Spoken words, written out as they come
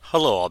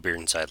Hello, all Beer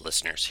Inside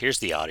listeners. Here's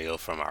the audio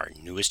from our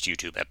newest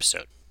YouTube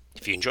episode.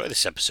 If you enjoy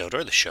this episode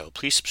or the show,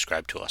 please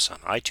subscribe to us on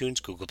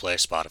iTunes, Google Play,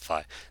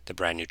 Spotify, the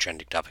brand new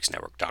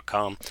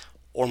TrendingTopicsNetwork.com,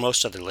 or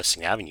most other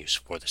listening avenues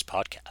for this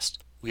podcast.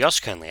 We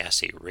also kindly ask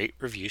that you rate,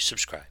 review,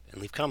 subscribe,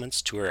 and leave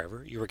comments to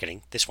wherever you are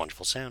getting this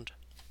wonderful sound.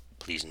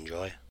 Please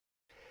enjoy.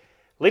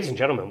 Ladies and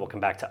gentlemen, welcome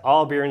back to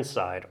All Beer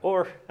Inside,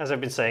 or as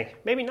I've been saying,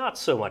 maybe not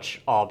so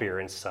much All Beer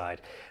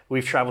Inside.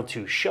 We've traveled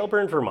to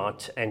Shelburne,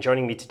 Vermont, and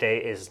joining me today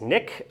is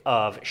Nick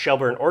of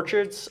Shelburne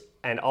Orchards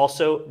and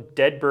also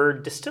Dead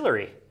Bird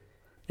Distillery.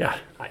 Yeah.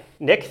 Hi.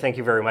 Nick, thank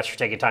you very much for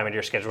taking time into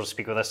your schedule to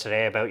speak with us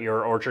today about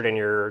your orchard and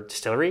your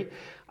distillery.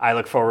 I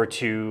look forward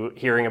to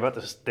hearing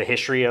about the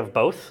history of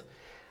both.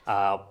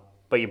 But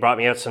you brought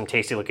me out some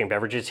tasty looking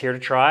beverages here to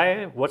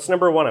try. What's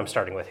number one I'm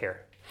starting with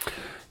here?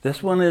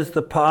 This one is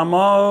the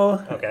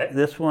Pomo. Okay.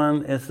 This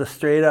one is the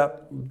straight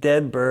up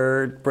Dead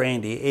Bird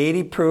Brandy.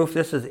 80 proof.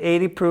 This is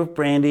 80 proof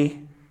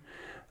brandy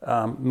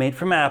made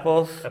from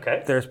apples.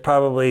 Okay. There's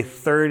probably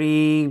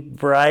 30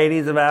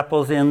 varieties of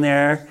apples in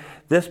there.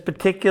 This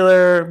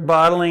particular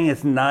bottling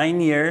is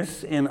 9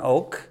 years in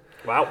oak.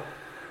 Wow.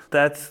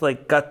 That's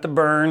like gut to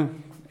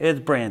burn. It's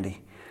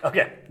brandy.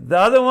 Okay. The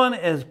other one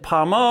is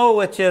Pomo,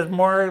 which is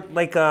more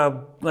like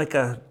a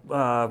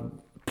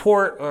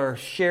port or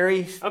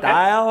sherry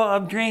style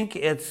of drink.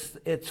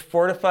 It's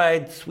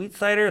fortified sweet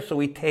cider. So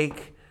we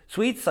take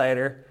sweet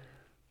cider,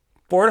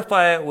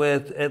 fortify it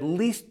with at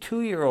least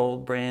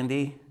 2-year-old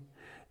brandy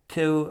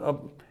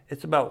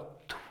it's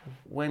about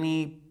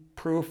 20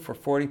 proof for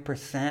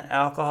 40%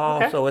 alcohol.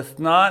 Okay. So it's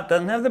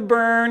doesn't have the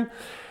burn.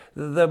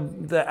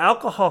 The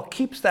alcohol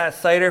keeps that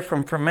cider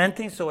from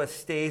fermenting, so it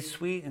stays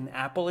sweet and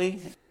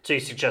appley. So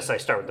you suggest I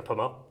start with the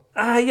Pomo?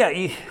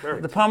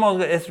 The Pomo,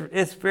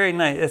 it's very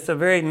nice. It's a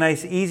very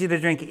nice, easy to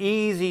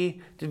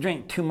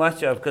drink too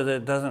much of because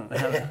it doesn't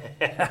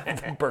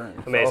have the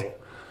burn. Amazing.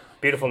 So.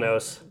 Beautiful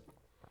nose.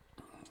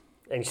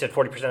 And you said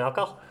 40%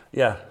 alcohol?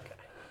 Yeah. Okay.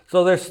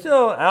 So there's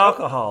still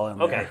alcohol in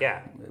there. Okay,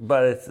 yeah.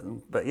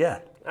 But yeah.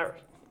 All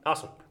right.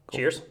 Awesome. Cool.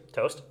 Cheers.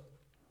 Toast.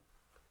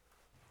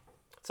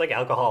 It's like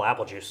alcohol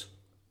apple juice.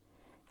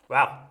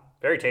 Wow.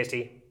 Very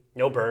tasty.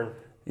 No burn.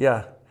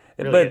 Yeah.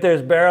 Really but good.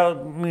 There's barrel.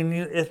 I mean,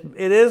 it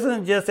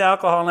isn't just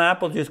alcohol and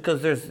apple juice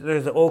because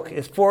there's oak.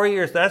 It's 4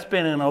 years. That's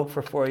been in oak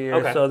for 4 years.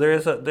 Okay. So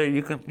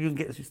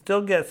you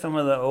still get some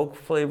of the oak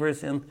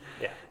flavors in.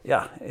 Yeah.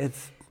 Yeah.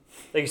 It's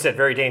like you said,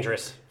 very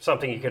dangerous.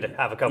 Something you could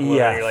have a couple of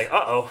and you're like,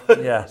 uh-oh.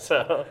 Yeah.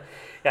 So,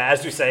 yeah,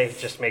 as we say,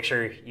 just make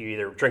sure you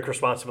either drink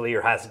responsibly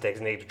or has a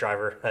designated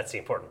driver. That's the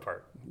important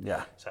part.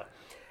 Yeah.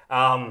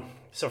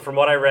 So from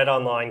what I read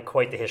online,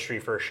 quite the history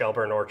for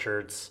Shelburne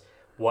Orchards.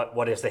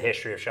 What is the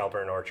history of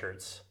Shelburne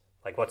Orchards?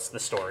 Like, what's the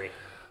story?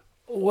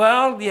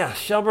 Well, yeah,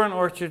 Shelburne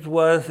Orchards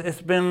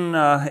it's been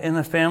in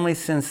the family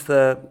since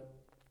the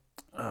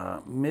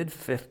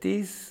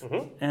mid-50s.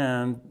 Mm-hmm.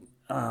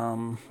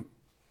 And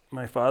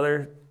my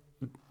father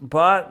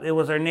it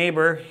was our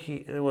neighbor.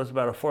 It was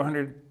about a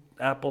 400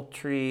 apple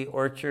tree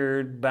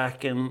orchard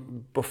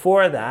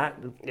before that.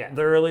 Yeah.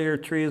 The earlier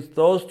trees,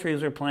 those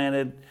trees were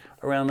planted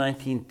around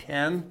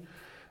 1910.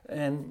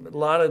 And a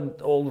lot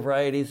of old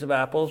varieties of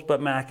apples, but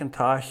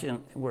Macintosh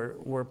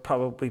were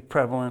probably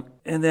prevalent.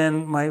 And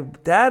then my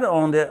dad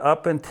owned it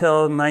up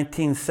until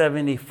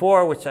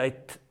 1974, which I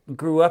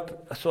grew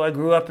up. So I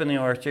grew up in the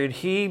orchard.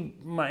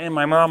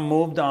 My mom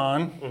moved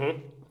on, mm-hmm.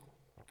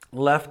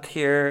 left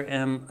here,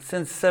 and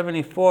since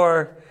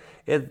 74,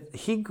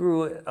 he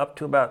grew it up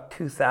to about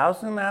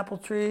 2,000 apple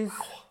trees.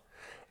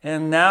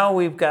 And now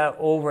we've got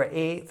over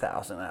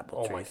 8,000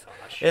 apple trees. My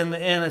gosh. And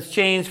it's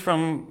changed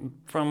from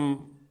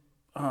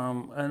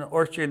an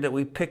orchard that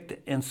we picked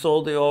and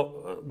sold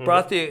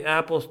brought the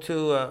apples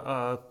to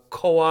a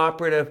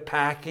cooperative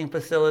packing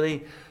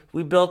facility.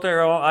 We built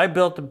I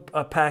built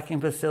a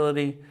packing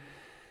facility,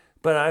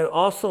 but I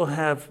also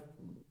have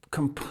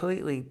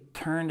completely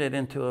turned it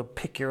into a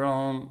pick your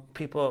own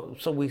people.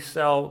 So we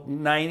sell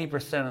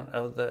 90%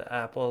 of the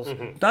apples,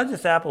 mm-hmm. not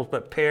just apples,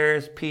 but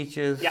pears,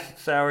 peaches,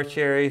 sour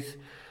cherries.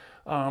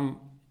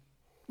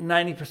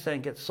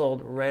 90% gets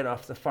sold right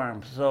off the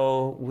farm.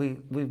 So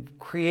we've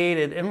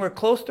created, and we're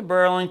close to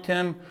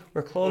Burlington,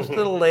 we're close mm-hmm.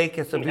 to the lake.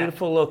 It's a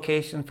beautiful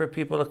location for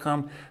people to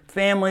come.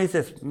 Families,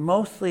 it's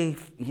mostly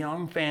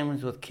young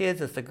families with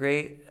kids. It's a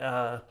great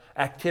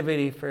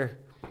activity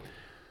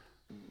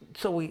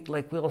so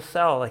we'll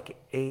sell like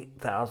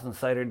 8,000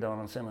 cider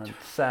donuts on a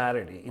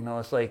Saturday.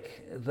 It's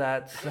like,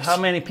 that's how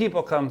many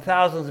people come,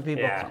 thousands of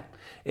people come.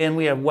 And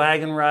we have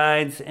wagon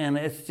rides, and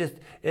it's just,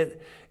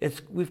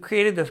 we've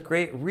created this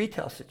great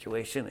retail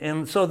situation.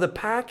 And so the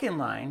packing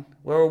line,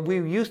 where we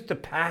used to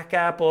pack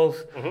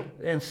apples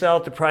mm-hmm. and sell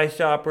to Price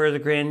Chopper, the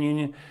Grand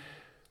Union,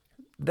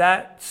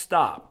 that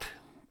stopped.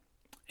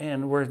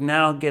 And we're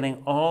now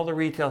getting all the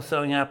retail,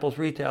 selling apples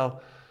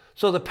retail.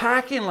 So the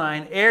packing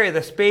line area,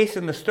 the space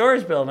in the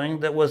storage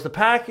building that was the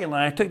packing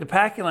line, I took the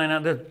packing line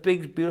out, this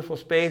big, beautiful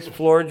space,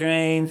 floor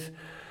drains,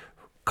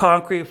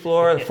 concrete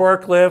floor, the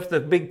forklift, the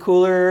big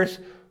coolers.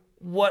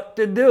 What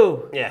to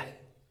do? Yeah.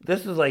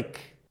 This is like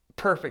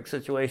perfect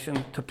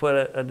situation to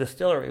put a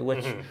distillery,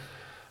 which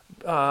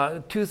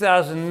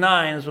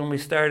 2009 is when we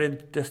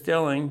started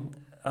distilling,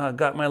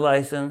 got my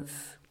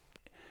license,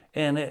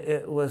 and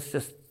it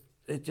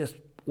just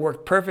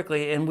worked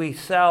perfectly. And we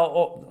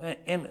sell,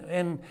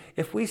 and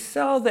if we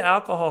sell the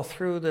alcohol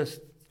through the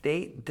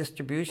state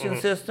distribution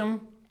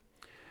system,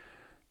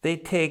 they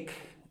take,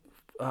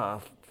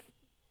 about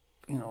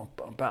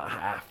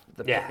half.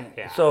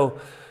 So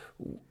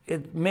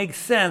it makes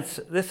sense.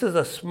 This is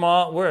a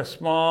small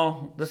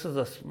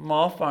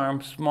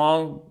farm,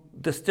 small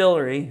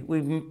distillery.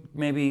 We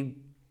maybe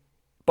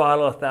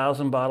bottle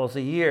 1,000 bottles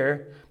a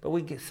year, but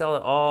we can sell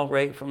it all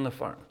right from the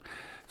farm.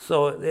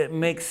 So it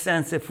makes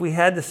sense. If we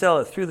had to sell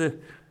it through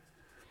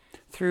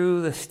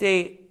the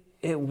state,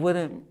 it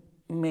wouldn't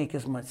make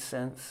as much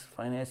sense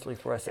financially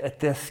for us at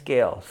this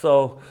scale.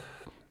 So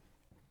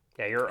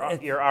yeah,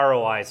 your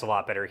ROI is a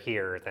lot better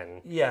here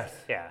than yes.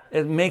 Yeah,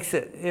 it makes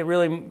good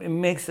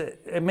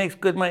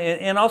money,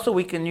 and also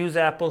we can use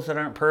apples that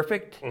aren't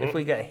perfect if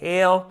we get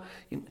hail.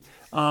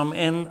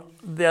 And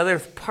the other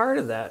part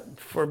of that,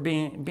 for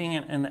being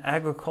an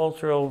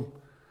agricultural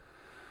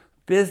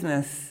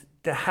business,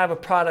 to have a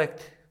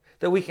product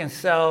that we can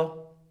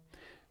sell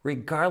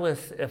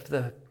regardless if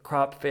the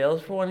crop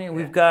fails for 1 year.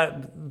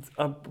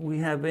 We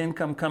have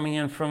income coming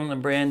in from the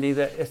brandy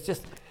that it's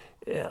just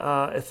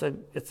it's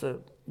a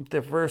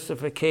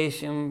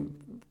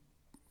diversification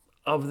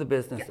of the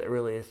business that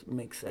really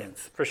makes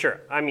sense. For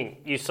sure. I mean,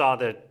 you saw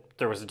that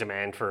there was a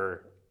demand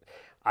for.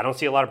 I don't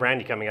see a lot of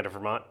brandy coming out of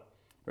Vermont.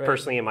 Right.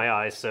 Personally, in my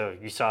eyes, so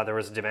you saw there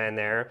was a demand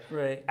there.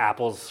 Right.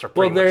 Apples are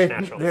pretty much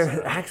natural. There's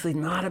actually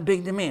not a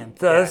big demand.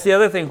 So that's the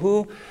other thing.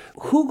 Who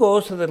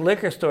goes to the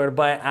liquor store to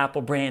buy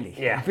apple brandy?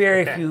 Yeah.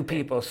 Very few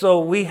people.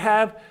 So we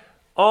have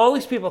all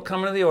these people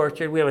coming to the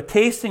orchard. We have a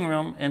tasting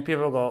room, and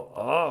people go,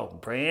 "Oh,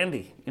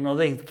 brandy!"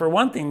 For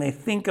one thing, they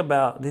think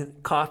about the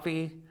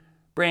coffee,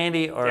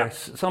 brandy, or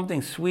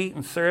something sweet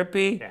and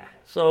syrupy. Yeah.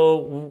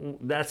 So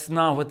that's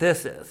not what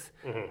this is.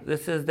 Mm-hmm.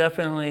 This is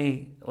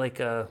definitely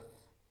like a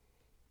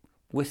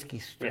whiskey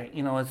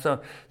strain, and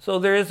so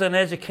there is an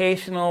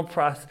educational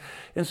process,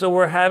 and so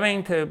we're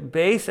having to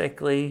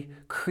basically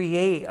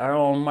create our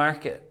own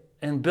market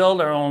and build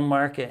our own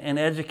market and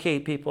educate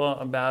people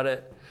about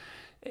it,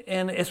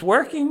 and it's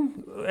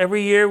working.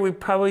 Every year we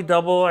probably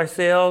double our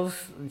sales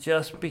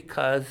just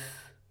because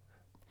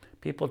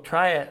people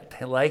try it,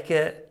 they like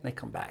it, and they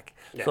come back.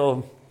 Yeah.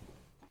 So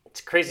it's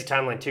a crazy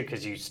timeline too,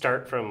 because you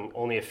start from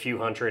only a few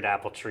hundred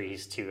apple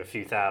trees to a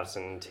few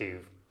thousand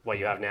to what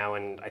you have now,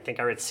 and I think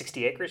I read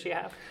 60 acres you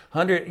have?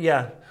 100,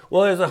 yeah.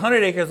 Well, there's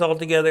 100 acres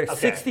altogether,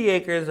 60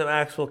 acres of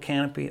actual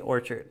canopy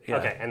orchard. Yeah.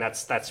 Okay, and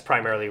that's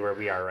primarily where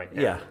we are right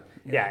now.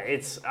 Yeah,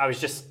 I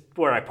was just,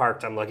 where I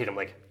parked, I'm looking, I'm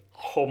like,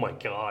 oh my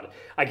God.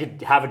 I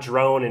could have a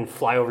drone and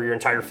fly over your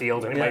entire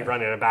field, and it might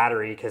run in a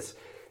battery, because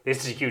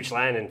this is a huge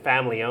land and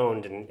family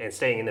owned and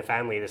staying in the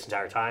family this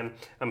entire time.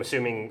 I'm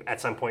assuming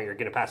at some point you're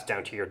going to pass it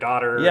down to your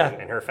daughter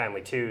and her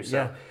family too.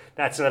 So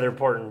that's another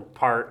important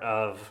part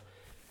of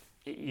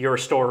your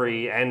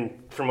story,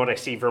 and from what I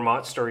see,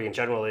 Vermont's story in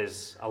general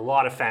is a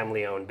lot of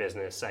family-owned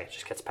business that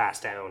just gets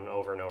passed down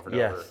over and over and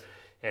over,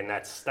 and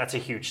that's a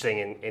huge thing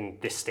in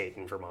this state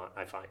in Vermont,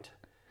 I find.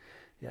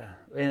 Yeah,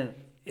 and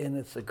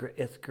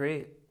it's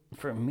great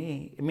for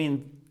me. I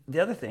mean, the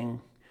other thing,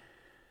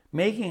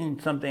 making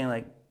something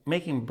like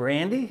making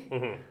brandy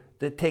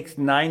that takes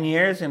 9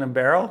 years in a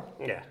barrel.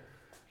 Yeah,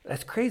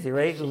 that's crazy,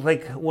 right?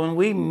 Like when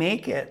we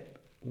make it,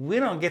 we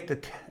don't get to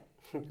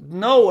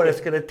know what it's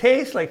going to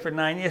taste like for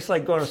 9 years. It's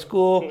like going to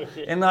school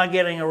and not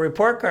getting a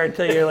report card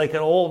until you're like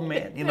an old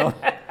man,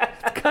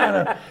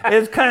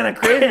 It's kind of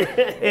crazy.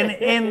 And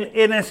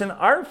it's an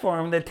art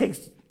form that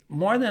takes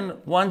more than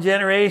one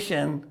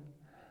generation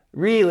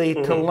really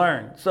to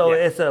learn. So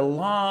it's a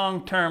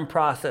long-term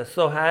process.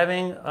 So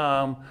having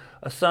a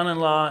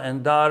son-in-law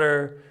and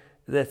daughter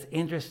that's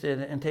interested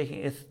in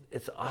taking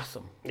it's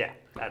awesome. Yeah,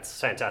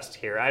 that's fantastic to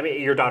hear. I mean,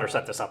 your daughter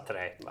set this up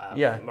today,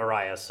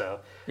 Mariah.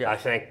 So I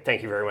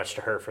thank you very much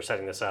to her for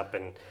setting this up,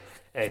 and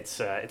it's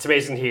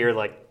amazing to hear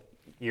like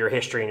your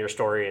history and your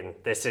story. And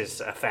this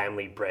is a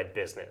family-bred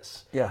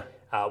business. Yeah.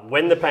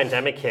 When the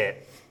pandemic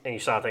hit and you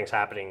saw things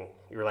happening,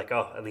 you were like,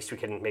 oh, at least we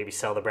can maybe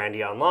sell the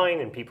brandy online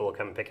and people will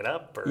come and pick it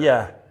up. Or...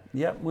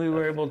 We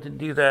were able to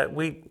do that.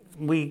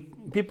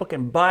 People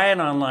can buy it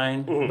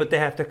online, but they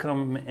have to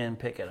come and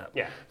pick it up.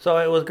 Yeah. So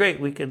it was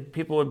great.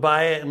 People would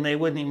buy it and they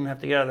wouldn't even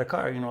have to get out of their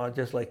car.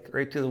 Just like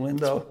right through the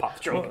window. Pop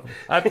the trunk.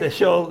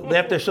 They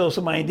have to show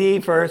some ID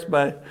first,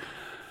 but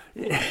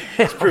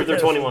just prove they're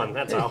 21.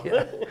 That's all.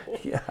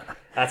 Yeah.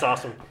 That's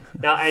awesome.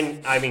 Now,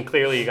 and I mean,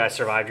 clearly you guys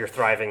survived. You're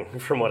thriving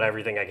from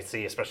everything I can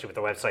see, especially with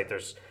the website.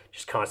 There's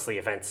just constantly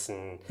events,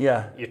 and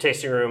your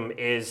tasting room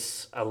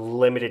is a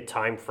limited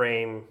time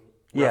frame.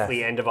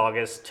 Roughly end of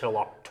August till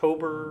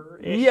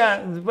October-ish.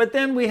 Yeah, but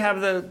then we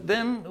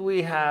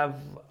have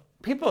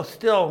people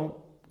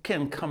still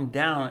can come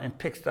down and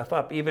pick stuff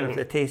up even if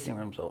the tasting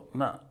room's open.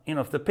 No,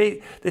 if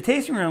the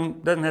tasting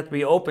room doesn't have to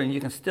be open, you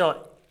can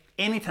still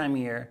any time of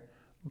year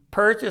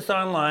purchase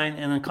online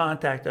and then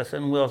contact us,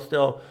 and we'll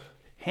still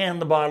hand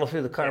the bottle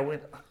through the car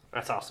window.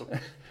 That's awesome.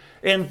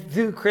 And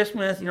through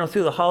Christmas,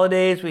 through the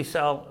holidays, we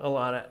sell a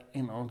lot of,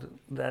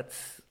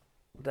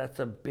 that's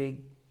a big,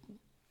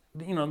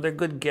 they're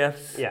good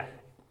gifts. Yeah.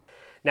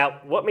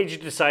 Now, what made you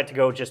decide to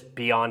go just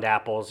beyond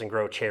apples and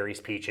grow cherries,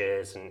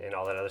 peaches, and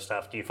all that other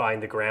stuff? Do you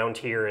find the ground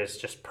here is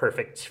just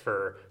perfect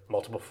for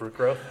multiple fruit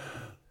growth?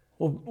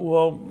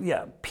 Well,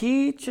 yeah,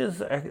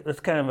 peaches, it's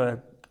kind of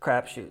a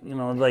crapshoot.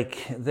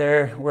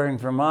 We're in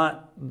Vermont.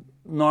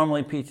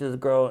 Normally, peaches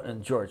grow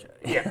in Georgia.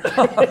 Yeah.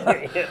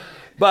 Yeah.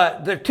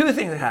 But there are two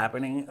things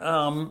happening.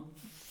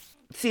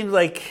 Seems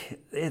like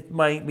it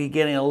might be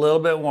getting a little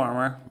bit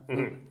warmer.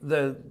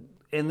 Mm-hmm.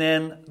 And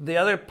then the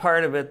other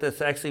part of it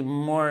that's actually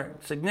more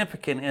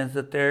significant is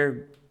that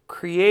they're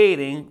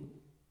creating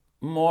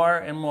more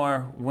and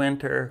more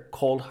winter,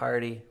 cold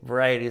hardy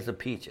varieties of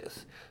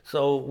peaches.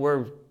 So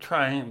we're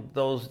trying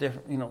those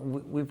different,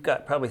 we've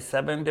got probably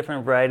 7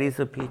 different varieties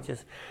of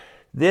peaches.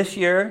 This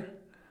year,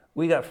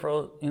 we got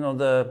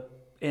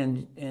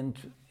in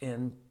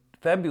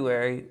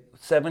February,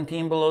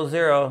 17 below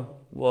zero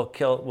will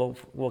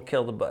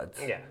kill the buds.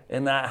 Yeah.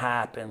 And that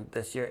happened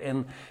this year.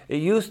 And it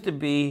used to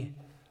be,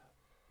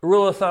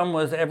 rule of thumb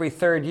was every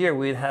 3rd year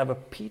we'd have a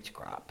peach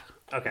crop.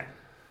 Okay.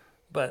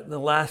 But the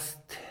last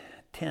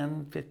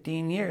 10,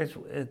 15 years,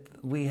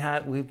 we've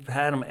had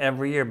them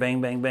every year. Bang,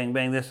 bang, bang,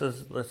 bang. This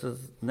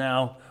is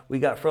now, we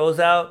got froze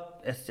out.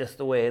 It's just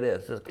the way it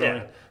is. It's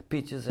growing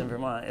peaches in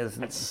Vermont.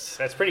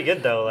 That's pretty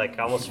good, though, like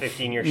almost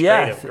 15 years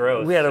straight of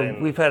growth.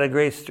 We've had a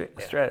great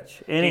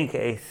stretch. In any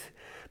case,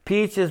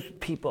 peaches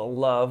people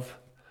love.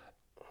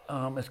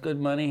 It's good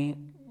money.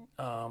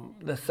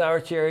 The sour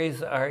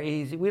cherries are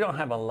easy. We don't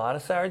have a lot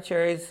of sour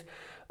cherries,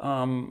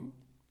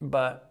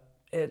 but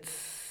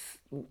it's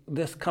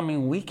this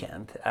coming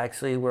weekend.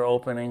 Actually, we're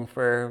opening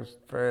for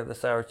the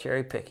sour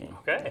cherry picking.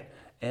 Okay.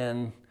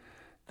 And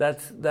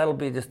that'll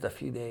be just a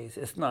few days.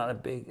 It's not a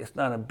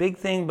big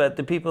thing, but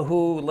the people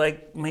who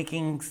like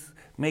making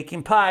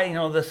pie,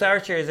 the sour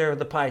cherries are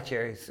the pie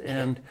cherries,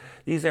 and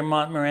these are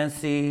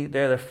Montmorency.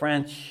 They're the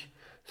French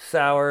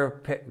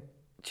sour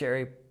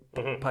cherry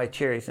pie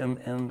cherries,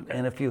 and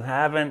if you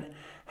haven't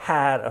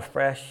had a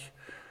fresh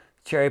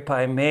cherry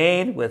pie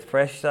made with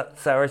fresh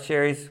sour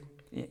cherries,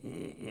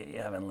 you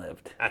haven't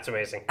lived. That's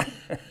amazing.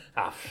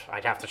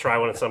 I'd have to try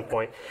one at some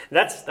point.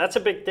 That's a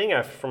big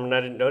thing. From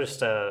what I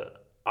noticed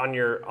on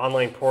your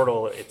online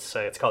portal,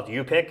 it's called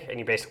You Pick, and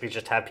you basically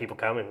just have people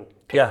come and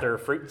pick their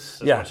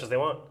fruits as much as they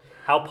want.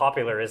 How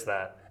popular is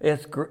that?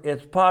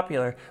 It's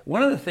popular.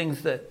 One of the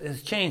things that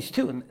has changed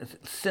too,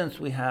 since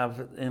we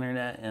have the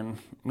internet, and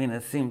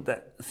it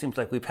seems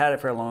like we've had it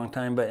for a long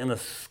time, but in the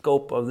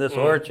scope of this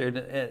orchard,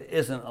 it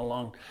isn't a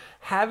long.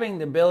 Having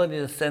the ability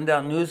to send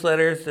out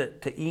newsletters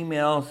to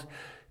emails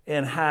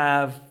and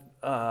have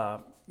a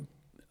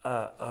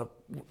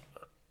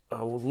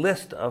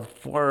list of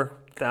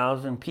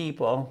 4,000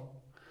 people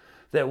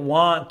that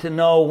want to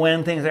know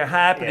when things are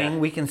happening,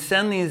 we can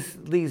send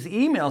these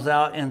emails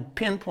out and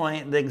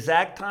pinpoint the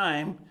exact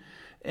time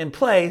and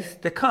place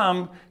to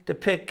come to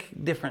pick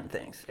different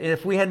things.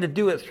 If we had to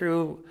do it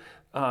through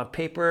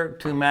paper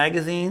to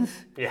magazines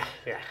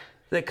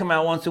that come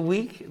out once a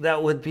week,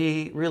 that would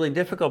be really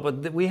difficult.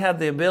 But we have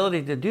the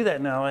ability to do that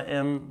now,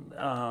 and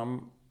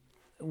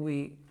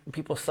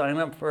people sign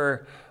up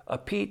for a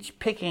peach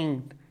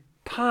picking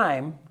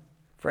time,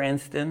 for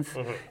instance,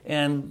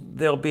 and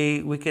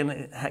we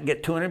can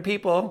get 200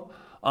 people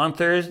on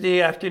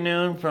Thursday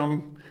afternoon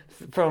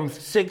from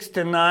 6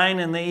 to 9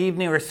 in the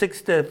evening, or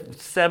 6 to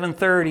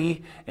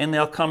 7:30, and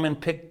they'll come and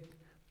pick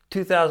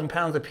 2,000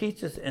 pounds of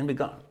peaches and be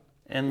gone.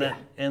 And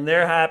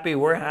they're happy,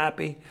 we're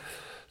happy.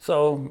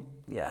 So,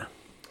 yeah.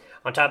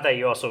 On top of that,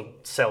 you also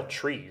sell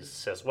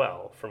trees as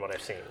well, from what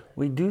I've seen.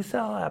 We do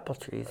sell apple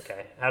trees.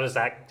 Okay. How did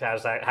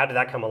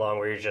that come along,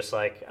 where you're just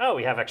like, oh,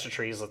 we have extra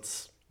trees,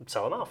 let's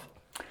sell them off?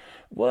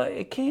 Well,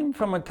 it came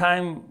from a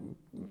time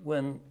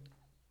when,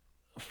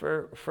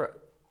 for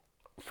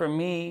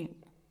me,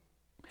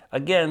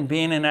 again,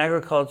 being in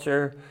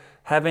agriculture,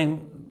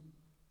 having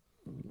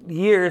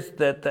years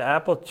that the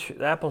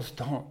apples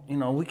don't,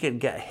 we could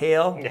get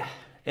hail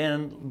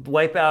and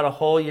wipe out a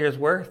whole year's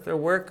worth of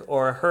work,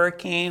 or a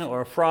hurricane,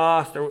 or a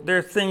frost, or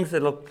there's things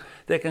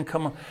that can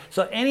come up.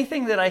 So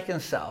anything that I can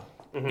sell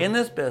in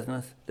this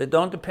business that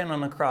don't depend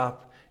on the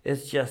crop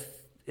is just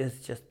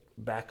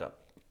backup.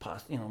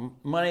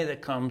 Money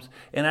that comes.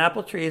 And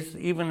apple trees,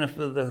 even if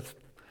the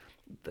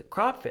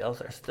crop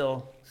fails, are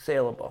still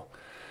saleable.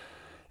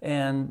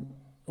 And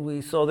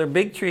they're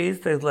big trees.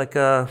 There's like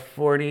a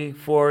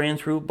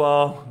 44-inch root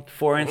ball,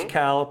 4-inch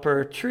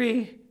caliper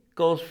tree,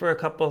 goes for a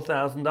couple of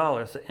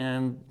 $1,000.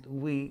 And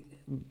we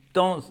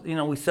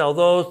sell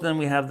those. Then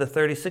we have the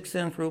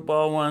 36-inch root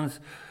ball ones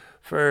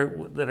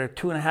that are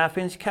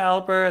 2.5-inch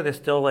caliper. They're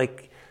still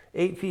like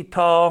 8 feet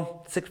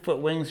tall, 6-foot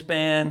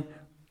wingspan.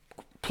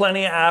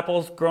 Plenty of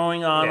apples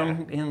growing on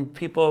them,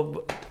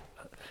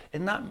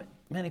 and not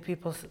many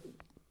people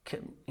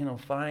can,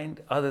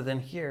 find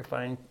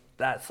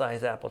that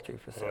size apple tree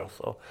for sale.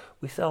 So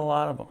we sell a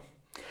lot of them.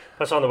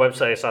 Plus, on the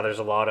website, I saw there's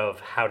a lot of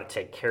how to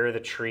take care of the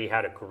tree,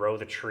 how to grow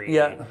the tree.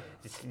 Yeah.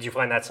 Do you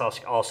find that's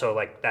also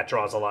like that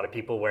draws a lot of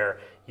people where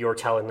you're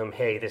telling them,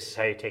 hey, this is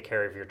how you take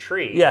care of your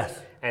tree. Yes.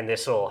 And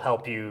this will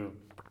help you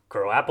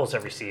grow apples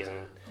every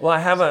season. Well, I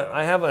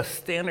have a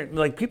standard,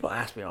 like people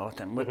ask me all the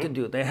time what to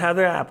do. They have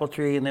their apple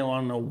tree and they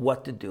want to know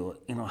what to do,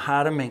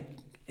 how to make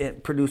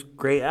it produce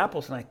great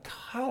apples. And I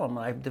tell them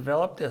I've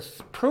developed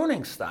this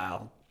pruning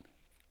style,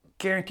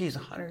 guarantees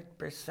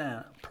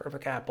 100%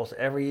 perfect apples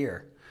every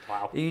year.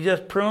 Wow. You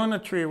just prune the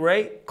tree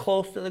right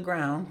close to the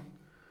ground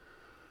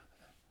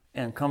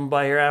and come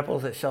buy your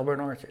apples at Shelburne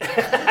Orchard.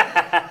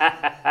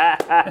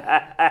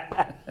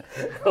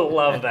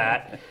 Love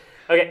that.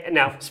 Okay,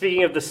 now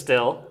speaking of the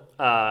still,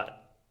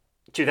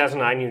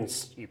 2009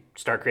 you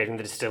start creating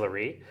the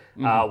distillery.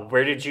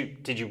 Where did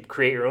you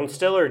create your own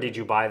still, or did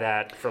you buy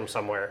that from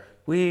somewhere?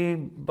 We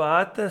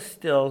bought the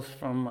stills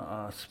from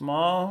a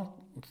small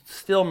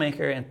still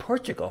maker in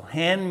Portugal,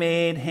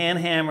 handmade,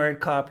 hand-hammered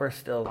copper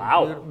stills.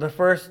 Wow. The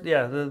first,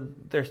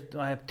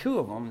 I have 2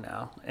 of them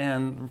now,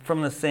 and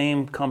from the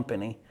same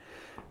company.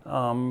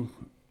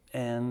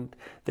 And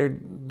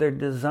they're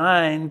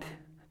designed.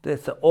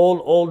 It's an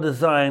old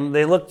design.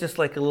 They look just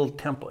like a little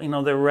temple.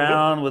 They're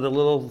round with a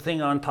little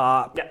thing on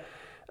top. Yeah.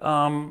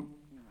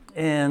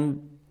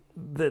 And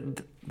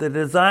the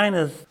design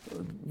is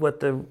what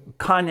the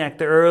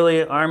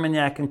early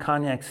Armagnac and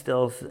cognac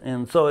stills.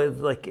 And so it's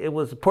like it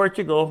was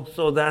Portugal.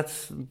 So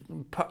that's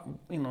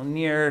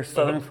near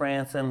southern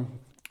France and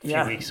a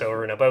few weeks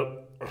over in a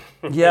boat.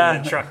 Yeah.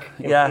 In a truck.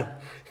 Yeah.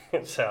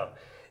 So.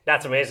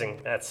 That's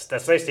amazing. That's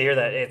nice to hear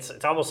that.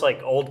 It's almost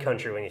like old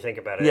country when you think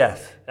about it.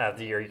 Yes.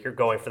 You're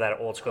going for that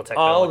old school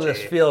technology. All of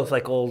this feels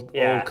like old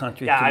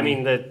country. Yeah, to me.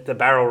 mean the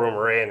barrel room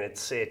we're in, it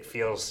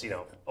feels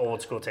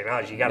old school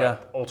technology. You got an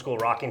old school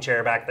rocking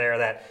chair back there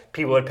that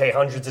people would pay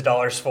hundreds of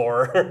dollars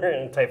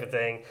for, type of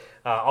thing.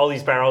 All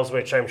these barrels,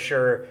 which I'm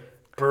sure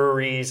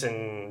breweries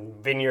and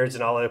vineyards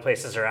and all other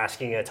places are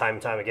asking time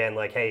and time again,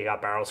 like, hey, you got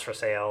barrels for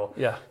sale.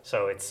 Yeah.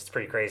 So it's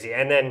pretty crazy.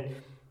 And then,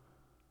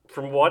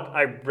 from what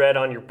I read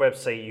on your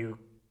website, you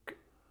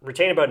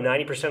retain about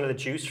 90% of the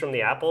juice from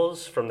the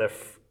apples, from the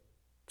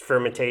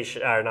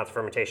fermentation, not the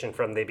fermentation,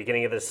 from the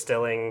beginning of the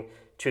distilling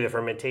to the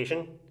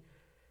fermentation.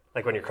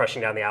 Like when you're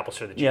crushing down the apples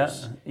for the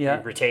juice. Yeah.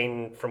 You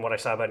retain, from what I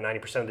saw, about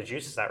 90% of the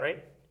juice. Is that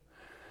right?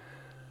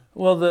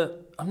 Well,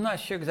 I'm not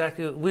sure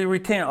exactly. We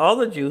retain all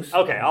the juice.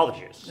 Okay, all the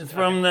juice. It's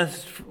from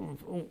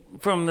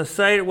the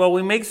cider. Well,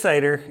 we make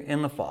cider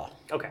in the fall.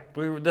 Okay.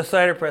 The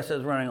cider press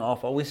is running all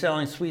fall. We're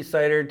selling sweet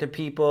cider to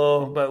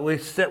people, but we're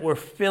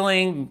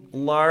filling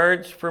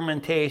large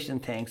fermentation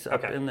tanks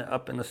up in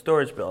the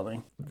storage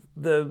building.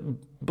 The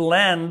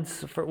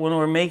blends when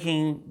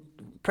we're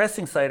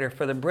pressing cider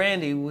for the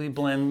brandy, we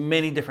blend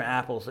many different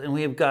apples, and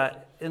we have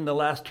got in the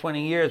last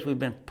 20 years we've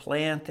been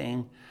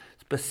planting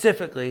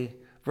specifically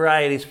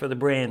varieties for the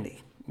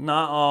brandy.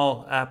 Not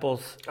all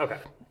apples. Okay.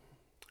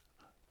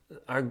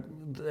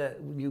 That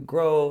you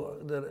grow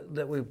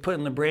that we put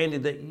in the brandy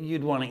that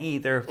you'd want to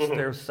eat.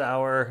 They're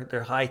sour,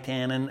 they're high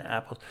tannin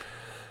apples.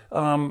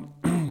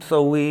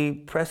 So we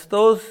press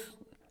those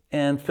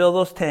and fill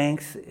those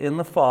tanks in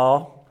the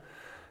fall,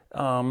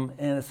 and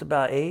it's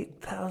about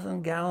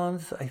 8,000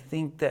 gallons. I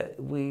think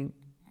that we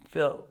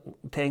fill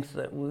tanks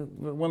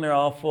when they're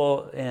all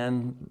full,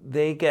 and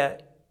they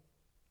get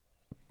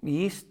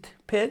yeast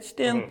pitched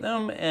in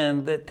them,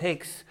 and that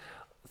takes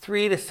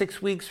 3 to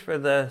 6 weeks for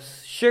the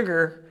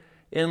sugar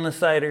in the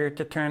cider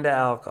to turn to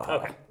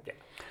alcohol. Okay. Yeah.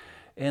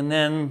 And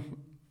then,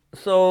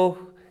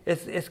 so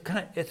it's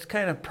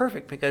kind of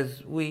perfect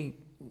because we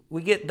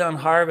get done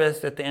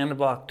harvest at the end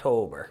of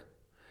October.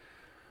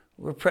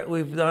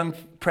 We've done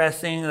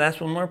pressing.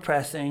 That's when we're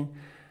pressing.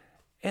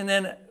 And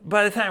then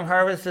by the time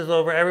harvest is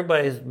over,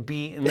 everybody's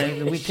beat, and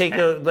then we take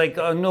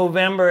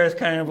November is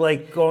kind of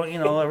like going,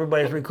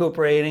 everybody's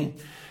recuperating.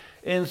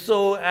 And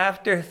so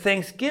after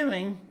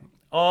Thanksgiving,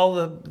 all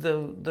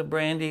the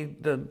brandy,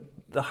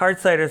 the hard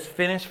ciders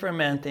finish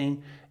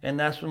fermenting, and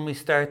that's when we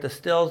start the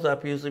stills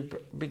up, usually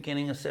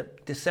beginning of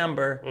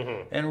December,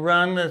 and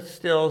run the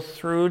stills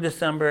through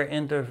December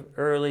into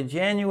early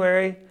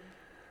January,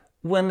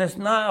 when there's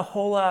not a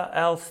whole lot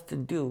else to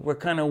do. We're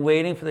kind of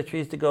waiting for the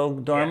trees to go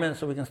dormant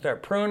so we can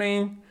start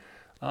pruning.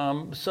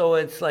 So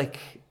it's like,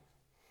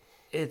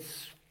 it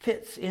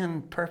fits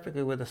in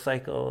perfectly with the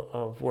cycle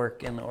of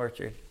work in the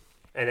orchard.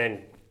 And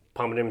then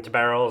pumping them into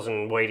barrels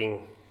and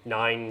waiting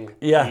 9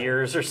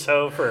 years or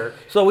so for...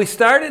 So we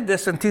started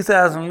this in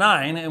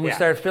 2009, and we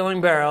started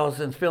filling barrels,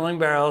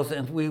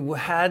 and we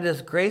had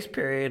this grace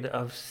period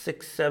of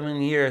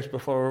 6-7 years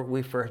before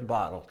we first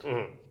bottled.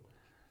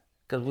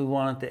 Because we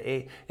wanted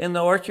to... In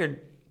the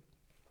orchard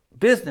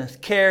business,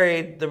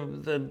 carried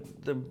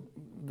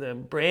the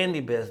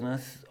brandy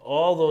business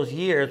all those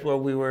years where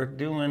we were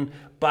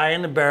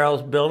buying the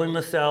barrels, building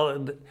the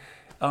cell,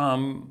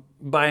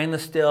 buying the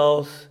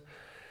stills.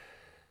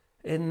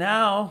 And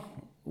now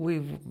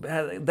we've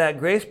had that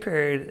grace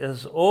period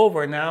is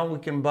over. Now we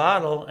can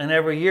bottle, and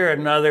every year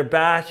another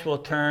batch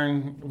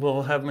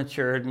will have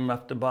matured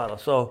enough to bottle.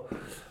 So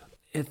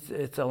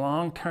it's a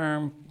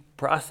long-term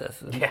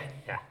process. Yeah.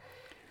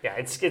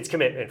 It's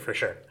commitment for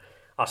sure.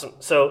 Awesome.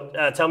 So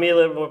tell me a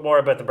little bit more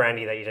about the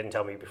brandy that you didn't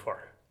tell me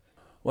before.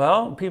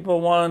 Well,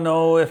 people want to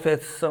know if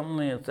it's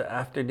something that's an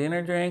after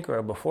dinner drink or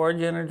a before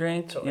dinner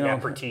drink. So an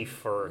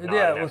aperitif or not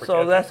an aperitif.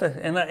 So that's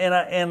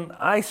and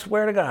I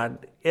swear to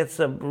God, it's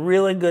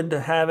really good to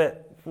have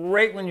it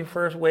right when you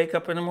first wake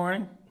up in the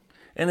morning,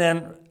 and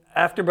then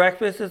after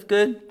breakfast it's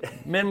good.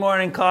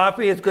 Mid-morning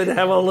coffee, it's good to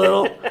have a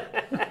little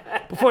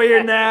before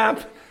your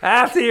nap,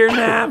 after your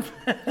nap.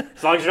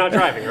 As long as you're not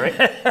driving,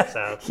 right?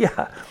 So.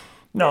 Yeah,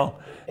 no,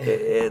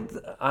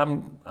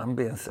 I'm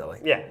being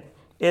silly. Yeah,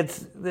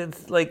 it's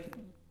like.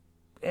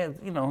 And,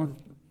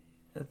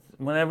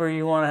 whenever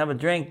you want to have a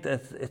drink,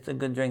 it's a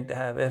good drink to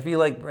have. If you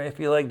like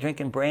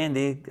drinking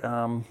brandy,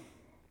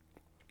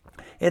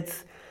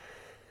 it's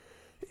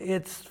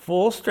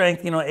full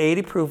strength,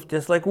 80 proof,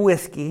 just like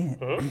whiskey.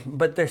 Mm-hmm.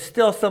 But there's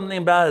still something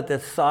about it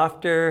that's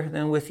softer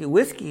than whiskey.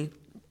 Whiskey,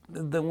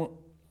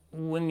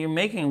 when you're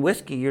making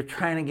whiskey, you're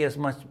trying to get as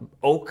much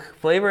oak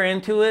flavor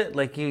into it.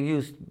 Like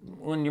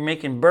when you're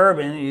making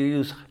bourbon, you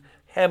use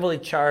heavily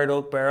charred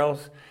oak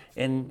barrels,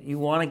 and you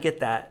want to get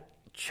that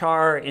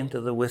char into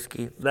the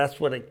whiskey. That's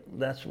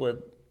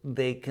what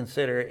they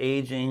consider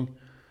aging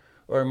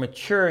or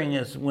maturing,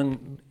 is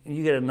when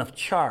you get enough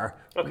char.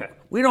 Okay.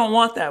 We don't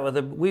want that with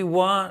it.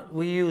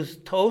 We use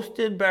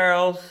toasted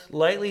barrels,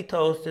 lightly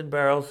toasted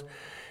barrels,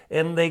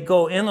 and they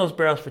go in those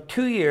barrels for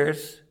 2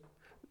 years.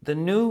 The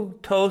new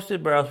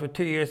toasted barrels for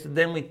 2 years, and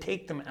then we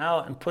take them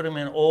out and put them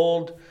in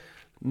old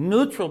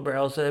neutral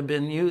barrels that have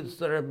been used,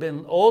 that have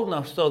been old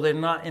enough so they're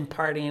not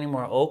imparting any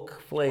more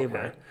oak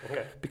flavor.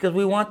 Okay. Because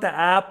we want the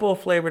apple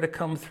flavor to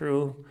come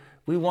through.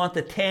 We want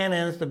the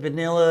tannins, the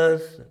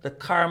vanillas, the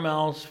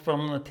caramels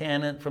from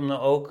the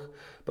oak,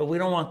 but we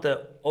don't want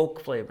the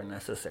oak flavor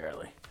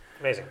necessarily.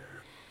 Amazing.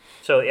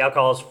 So the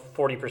alcohol is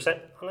 40%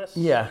 on this?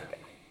 Yeah. Okay.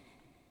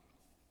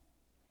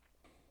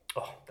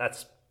 Oh,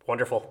 that's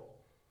wonderful.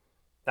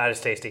 That is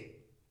tasty.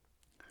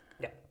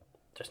 Yeah.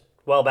 Just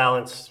well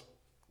balanced.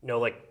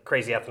 No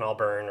crazy ethanol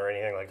burn or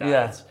anything like that.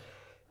 Yeah.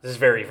 This is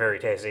very, very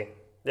tasty.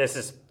 This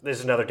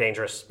is another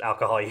dangerous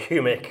alcohol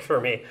you make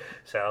for me.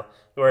 So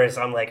whereas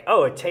I'm like,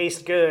 oh, it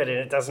tastes good and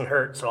it doesn't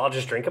hurt, so I'll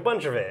just drink a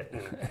bunch of it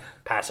and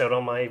pass out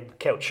on my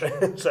couch.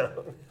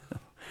 So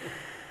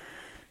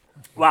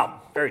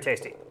wow, very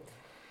tasty.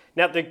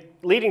 Now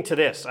leading to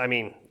this, I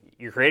mean,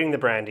 you're creating the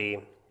brandy,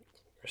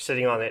 you're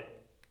sitting on it,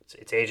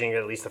 it's aging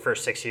at least the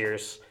first 6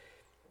 years.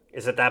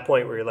 Is at that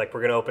point where you're like,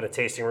 we're going to open a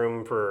tasting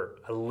room for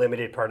a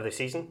limited part of the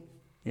season?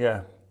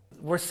 Yeah.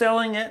 We're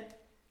selling it.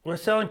 We're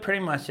selling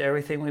pretty much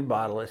everything we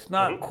bottle. It's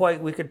not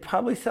quite, we could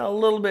probably sell a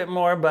little bit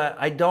more, but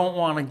I don't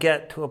want to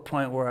get to a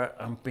point where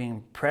I'm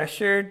being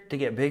pressured to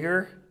get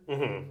bigger.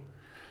 Mm-hmm.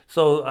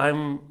 So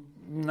I'm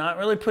not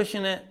really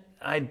pushing it.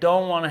 I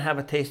don't want to have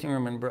a tasting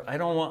room, and I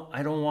don't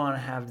want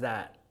to have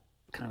that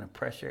kind of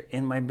pressure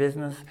in my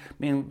business. I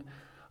mean,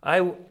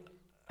 I'm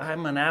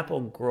an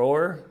apple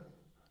grower.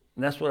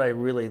 And that's what I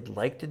really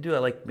like to do. I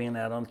like being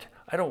out on.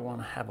 I don't want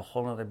to have a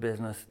whole other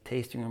business,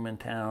 tasting room in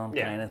town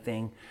kind of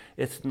thing.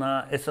 It's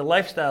a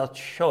lifestyle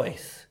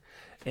choice,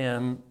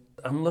 and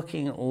I'm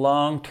looking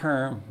long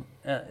term.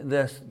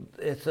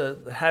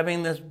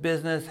 Having this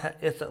business.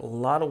 It's a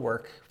lot of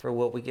work for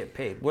what we get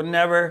paid. We're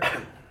never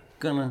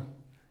gonna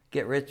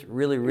get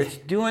really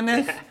rich doing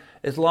this.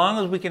 As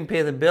long as we can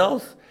pay the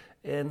bills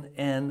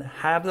and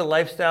have the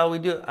lifestyle we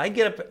do. I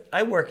get up.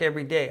 I work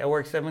every day. I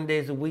work 7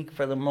 days a week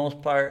for the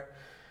most part.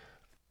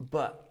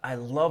 But I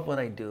love what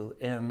I do,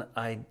 and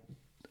I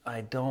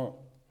don't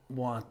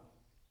want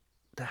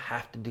to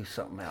have to do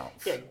something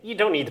else. Yeah, you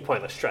don't need the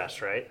pointless stress,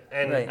 right?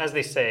 And as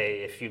they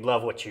say, if you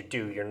love what you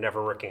do, you're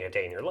never working a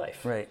day in your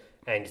life. Right.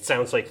 And it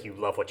sounds like you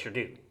love what you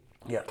do.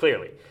 Yeah.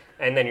 Clearly.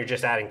 And then you're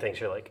just adding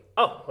things. You're like,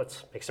 oh,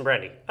 let's make some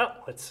brandy. Oh,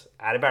 let's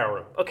add a barrel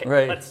room.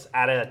 Okay, let's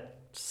add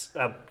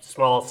a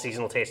small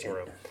seasonal tasting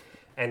room.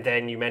 And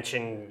then you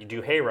mentioned you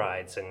do hay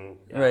rides and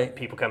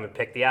people come and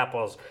pick the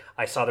apples.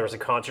 I saw there was a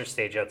concert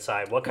stage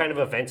outside. What kind of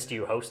events do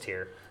you host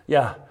here?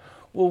 Yeah.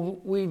 Well,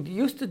 we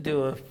used to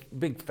do a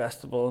big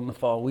festival in the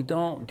fall. We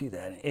don't do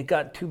that. It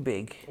got too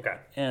big. Okay.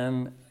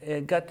 And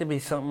it got to be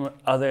something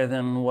other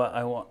than what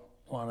I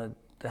wanted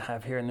to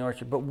have here in the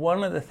orchard. But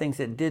one of the things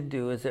it did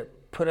do is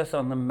it put us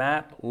on the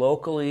map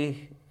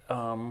locally,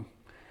 and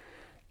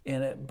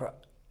it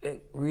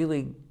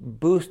really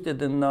boosted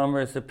the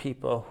numbers of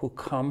people who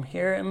come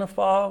here in the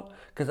fall.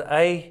 Because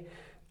I,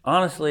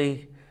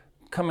 honestly,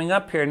 coming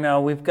up here now,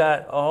 we've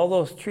got all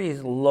those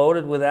trees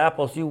loaded with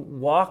apples. You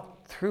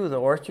walk through the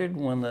orchard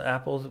when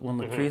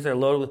the trees are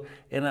loaded with,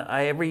 and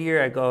every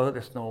year I go,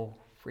 there's no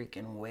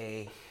freaking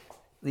way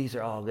these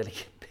are all gonna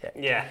get picked.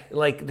 Yeah.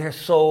 Like, there's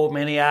so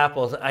many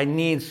apples. I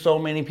need so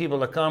many people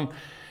to come.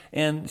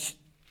 And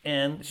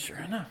sure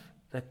enough,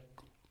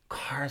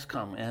 cars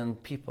come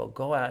and people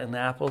go out and the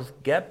apples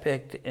get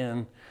picked,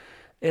 and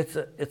it's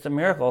a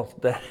miracle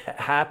that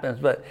happens.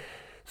 But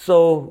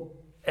so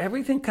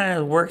everything kind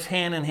of works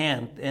hand in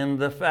hand, and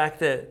the fact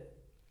that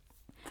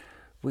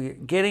we're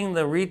getting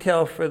the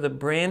retail for the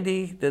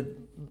brandy, that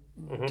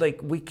like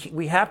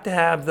we have to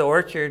have the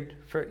orchard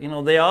for,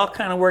 they all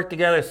kind of work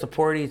together,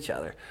 support each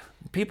other.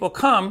 People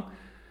come,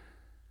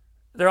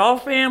 they're all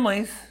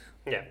families.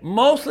 Yeah.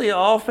 Mostly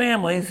all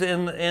families,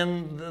 and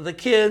the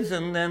kids,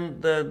 and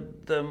then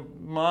the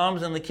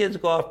moms and the kids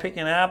go off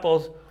picking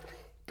apples.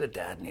 The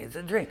dad needs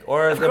a drink,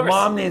 or the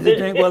mom needs a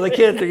drink while the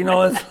kids are,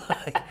 it's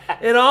like,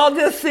 it all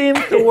just seems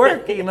to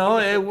work, it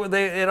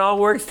all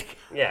works together.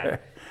 Yeah.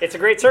 It's a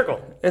great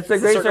circle. It's a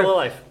great circle of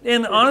life.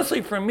 And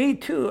honestly, for me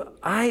too,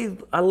 I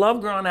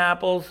love growing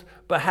apples,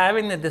 but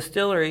having the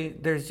distillery,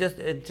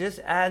 it just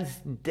adds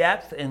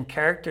depth and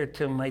character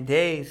to my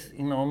days.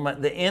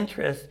 The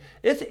interest.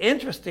 It's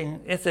interesting.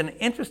 It's an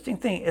interesting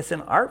thing. It's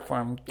an art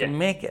form to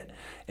make it,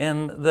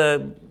 and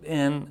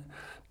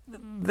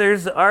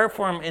there's art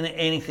form in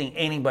anything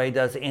anybody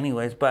does,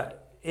 anyways.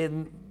 But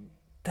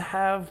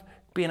to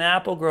be an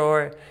apple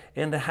grower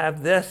and to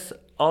have this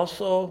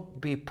also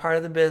be part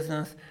of the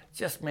business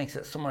just makes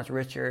it so much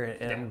richer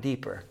and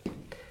deeper.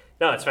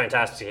 No, it's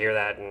fantastic to hear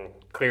that, and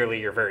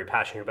clearly you're very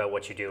passionate about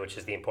what you do, which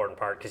is the important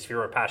part, because if you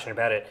weren't passionate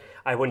about it,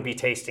 I wouldn't be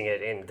tasting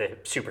it in the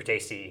super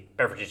tasty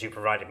beverages you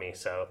provided me.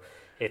 So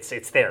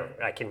it's there.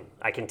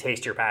 I can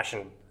taste your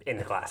passion in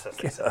the glass, as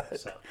they say.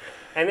 So.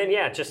 And then,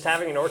 just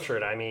having an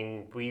orchard. I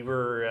mean, we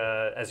were,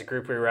 as a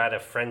group, we were at a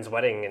friend's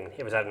wedding, and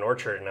it was at an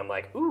orchard, and I'm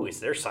like, ooh, is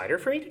there cider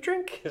for me to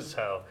drink?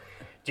 So...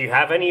 Do you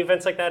have any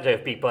events like that?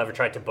 Have people ever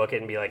tried to book it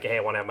and be like, hey, I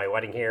want to have my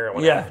wedding here, I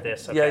want to have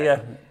this? Okay.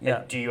 Yeah.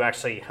 And do you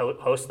actually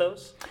host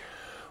those?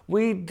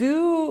 We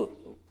do.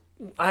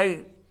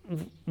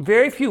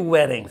 Very few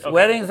weddings. Okay.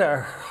 Weddings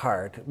are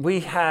hard. We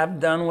have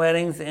done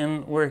weddings,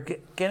 and we're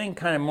getting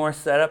kind of more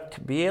set up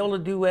to be able to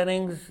do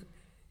weddings.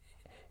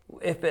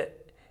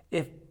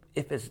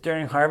 If it's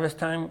during harvest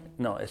time,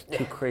 no, it's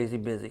too crazy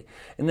busy.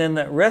 And then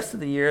the rest of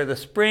the year, the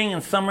spring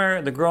and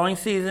summer, the growing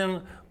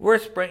season, we're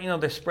spraying.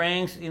 The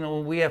sprayings.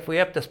 If we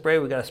have to spray,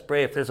 we got to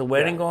spray. If there's a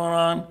wedding going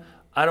on,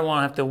 I don't want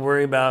to have to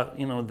worry about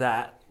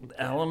that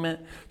element.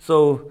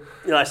 So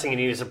the last thing you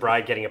need is a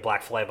bride getting a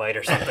black fly bite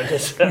or something.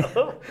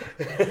 So.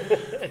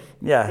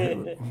 Yeah.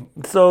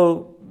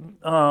 So,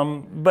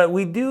 but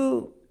we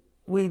do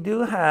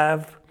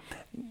have.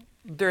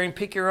 During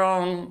Pick Your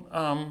Own,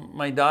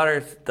 my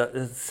daughter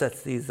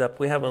sets these up.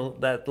 We have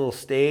that little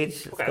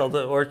stage. It's called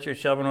the Orchard,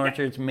 Shelburne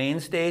Orchard's main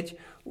stage.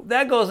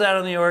 That goes out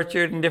in the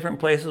orchard in different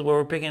places where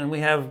we're picking. We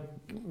have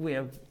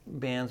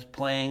bands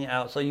playing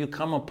out. So you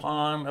come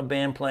upon a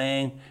band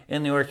playing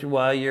in the orchard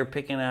while you're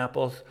picking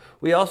apples.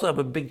 We also have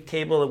a big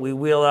table that we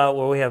wheel out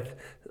where we have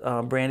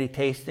brandy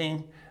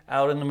tasting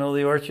out in the middle of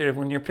the orchard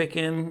when you're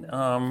picking.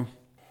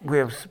 We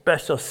have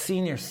special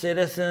senior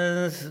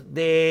citizens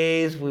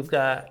days. We've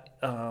got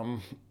so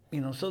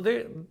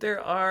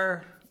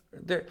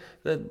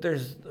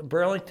there's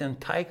Burlington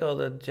Taiko,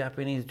 the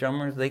Japanese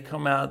drummers. They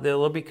come out.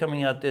 They'll be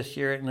coming out this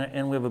year,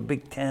 and we have a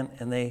big tent.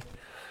 And you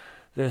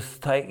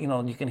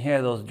can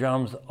hear those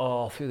drums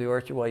all through the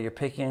orchard while you're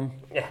picking.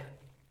 Yeah,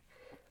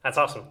 that's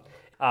awesome.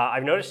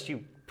 I've noticed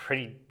you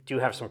do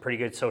have some pretty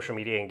good social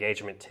media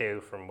engagement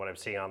too, from what I've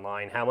seen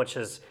online. How much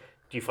do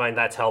you find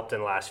that's helped in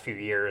the last few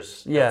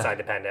years outside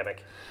the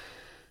pandemic?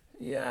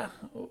 Yeah,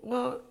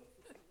 well.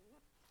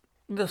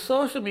 The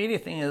social media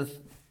thing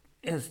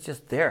is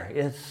just there.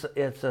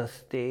 It's a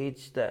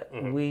stage that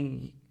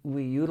we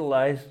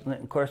utilize. And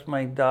of course,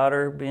 my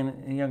daughter, being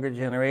a younger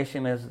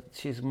generation,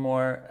 she's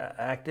more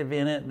active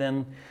in it.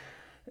 Then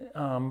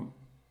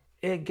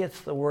it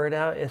gets the word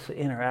out. It's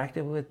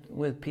interactive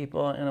with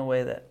people in a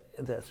way that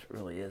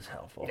really is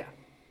helpful.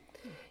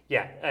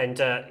 Yeah, and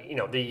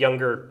the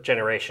younger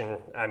generation.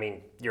 I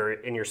mean, you're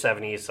in your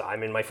 70s.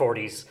 I'm in my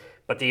 40s.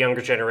 But the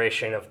younger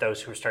generation of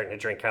those who are starting to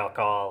drink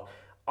alcohol.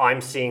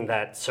 I'm seeing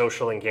that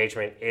social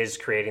engagement is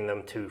creating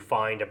them to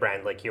find a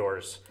brand like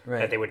yours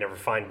that they would never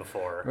find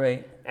before.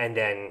 Right. And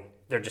then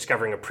they're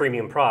discovering a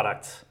premium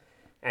product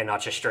and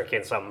not just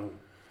drinking some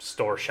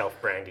store shelf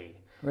brandy.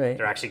 Right.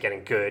 They're actually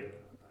getting good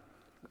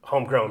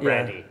homegrown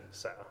brandy.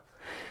 So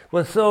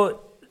it's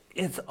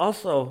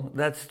also,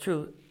 that's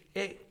true.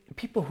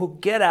 People who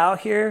get out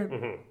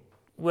here,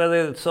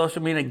 whether it's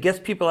social media gets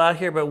people out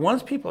here, but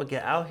once people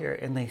get out here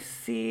and they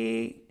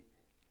see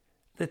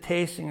the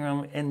tasting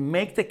room and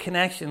make the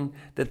connection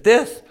that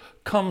this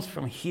comes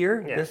from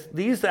here,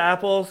 these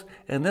apples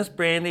and this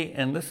brandy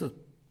and this is,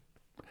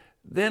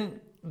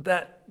 then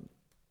that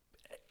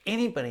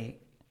anybody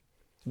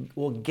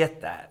will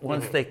get that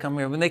once they come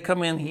here. When they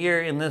come in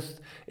here in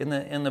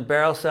the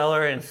barrel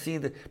cellar and see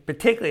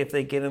particularly if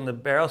they get in the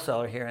barrel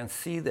cellar here and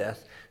see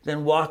this,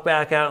 then walk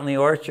back out in the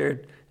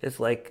orchard, it's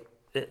like,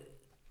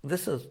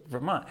 this is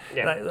Vermont.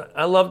 Yeah.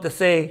 I love to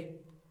say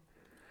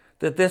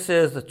that this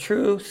is the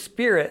true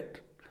spirit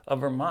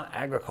of Vermont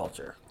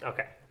agriculture.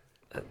 Okay.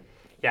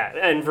 Yeah,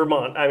 and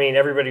Vermont, I mean,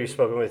 everybody we've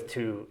spoken with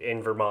too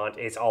in Vermont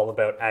is all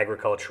about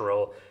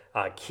agricultural,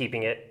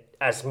 keeping it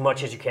as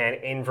much as you can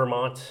in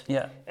Vermont.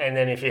 Yeah. And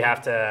then if you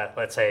have to,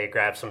 let's say,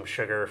 grab some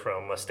sugar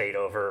from a state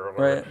over,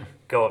 or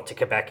go up to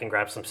Quebec and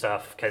grab some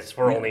stuff, because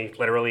we're only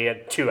literally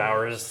at 2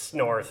 hours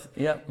north.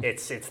 Yeah.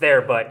 It's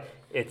there, but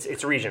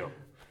it's regional.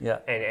 Yeah.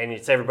 And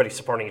it's everybody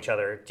supporting each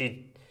other.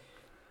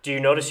 Do you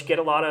notice you get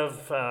a lot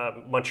of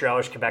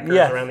Montrealers,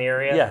 Quebecers around the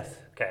area? Yes.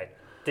 Okay.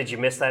 Did you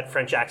miss that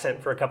French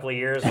accent for a couple of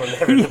years when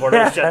the border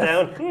was shut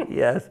down?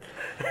 Yes.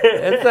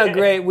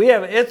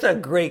 It's a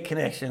great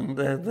connection.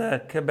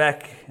 The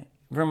Quebec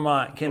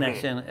Vermont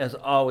connection has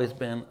always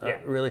been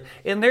really,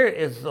 and there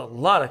is a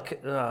lot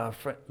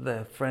of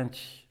the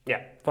French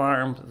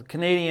farms,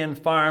 Canadian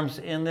farms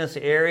in this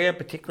area,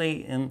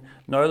 particularly in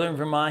northern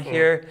Vermont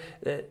here.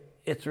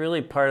 It's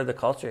really part of the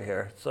culture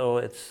here. So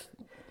it's.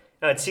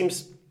 It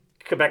seems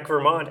Quebec,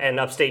 Vermont, and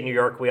upstate New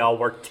York, we all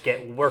work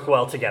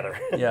well together.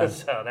 Yeah.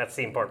 So that's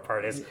the important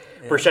part. Is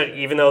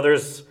even though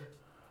there's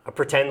a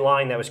pretend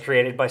line that was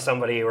created by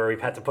somebody where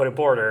we've had to put a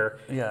border,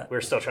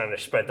 we're still trying to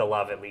spread the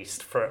love at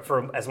least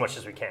for as much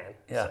as we can.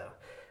 Yeah. So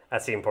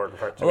that's the important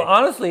part to me. Well,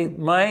 honestly,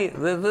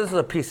 this is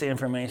a piece of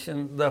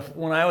information.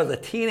 When I was a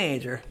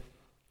teenager,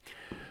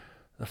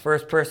 the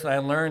first person I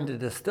learned to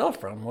distill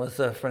from was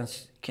a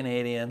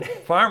French-Canadian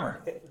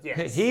farmer.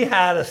 Yes. He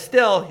had a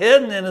still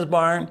hidden in his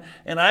barn,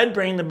 and I'd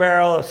bring the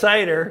barrel of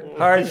cider,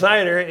 hard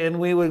cider, and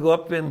we would go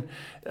up and,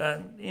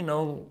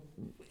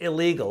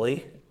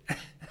 illegally.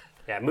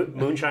 Yeah,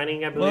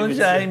 moonshining, I believe.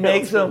 Moonshining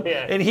makes them,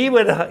 and he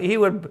would,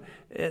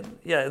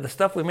 the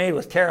stuff we made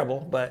was terrible,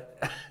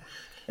 but.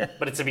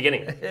 But it's a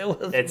beginning.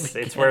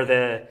 It's where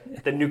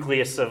the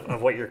nucleus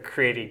of what you're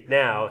creating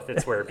now,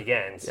 that's where it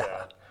began. So.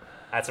 Yeah.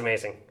 That's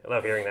amazing. I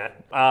love hearing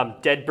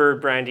that. Dead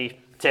bird brandy.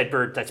 Dead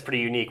bird, that's pretty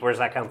unique. Where does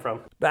that come from?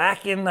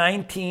 Back in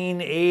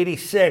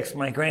 1986,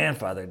 my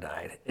grandfather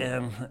died.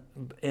 And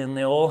in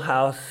the old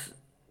house,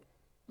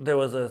 there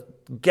was a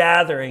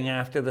gathering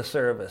after the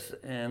service.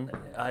 And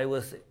I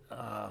was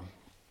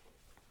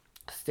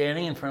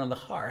standing in front of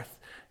the hearth.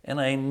 And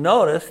I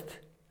noticed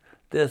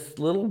this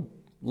little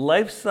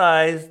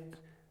life-sized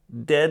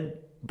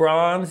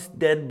bronze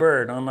dead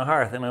bird on the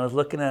hearth. And I was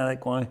looking at it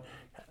going,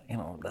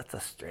 that's a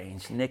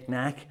strange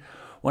knick-knack.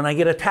 When I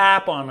get a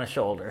tap on the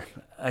shoulder,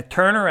 I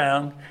turn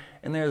around,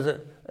 and there's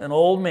an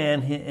old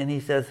man, and he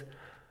says,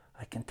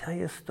 I can tell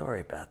you a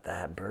story about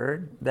that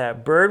bird.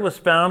 That bird was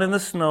found in the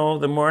snow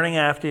the morning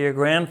after your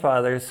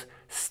grandfather's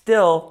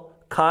still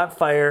caught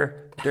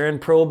fire during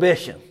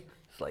Prohibition.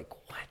 It's like,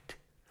 what?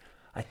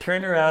 I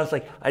turned around, it's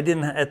like, I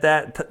didn't, at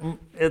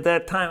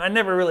that time, I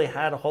never really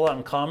had a whole lot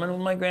in common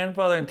with my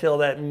grandfather until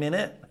that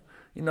minute.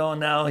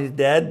 Now he's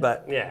dead,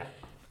 but... Yeah.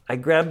 I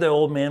grabbed the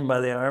old man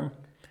by the arm.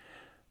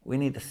 We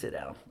need to sit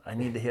down. I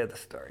need to hear the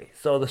story.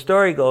 So the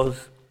story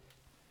goes,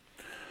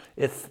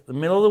 it's the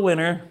middle of the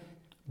winter,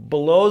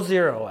 below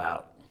zero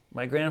out.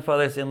 My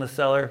grandfather's in the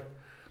cellar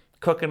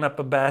cooking up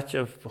a batch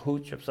of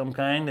hooch of some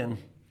kind and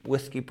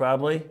whiskey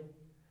probably.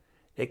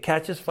 It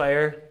catches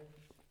fire.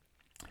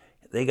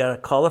 They got to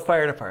call the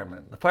fire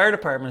department. The fire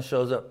department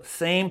shows up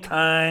same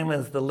time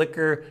as the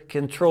liquor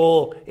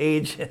control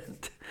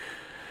agent.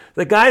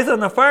 The guys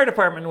on the fire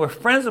department were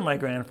friends of my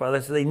grandfather,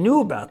 so they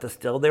knew about the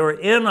still. They were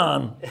in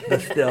on the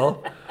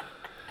still.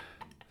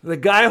 The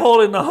guy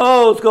holding the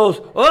hose goes,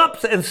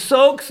 oops, and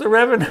soaks the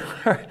revenue.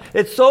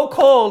 It's so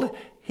cold,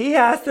 he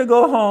has to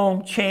go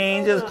home,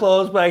 change his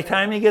clothes. By the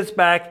time he gets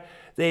back,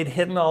 they'd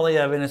hidden all the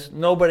evidence.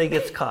 Nobody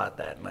gets caught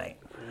that night.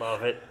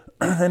 Love it.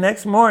 The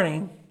next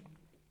morning,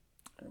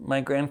 my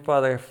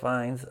grandfather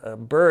finds a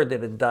bird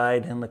that had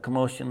died in the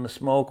commotion, the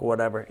smoke or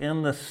whatever,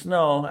 in the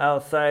snow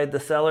outside the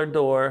cellar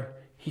door.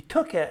 He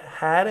took it,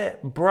 had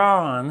it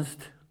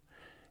bronzed,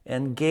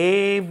 and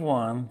gave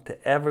one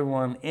to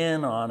everyone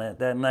in on it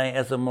that night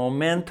as a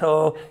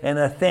memento and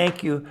a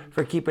thank you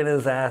for keeping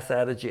his ass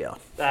out of jail.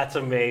 That's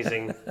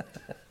amazing.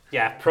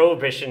 Yeah,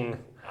 Prohibition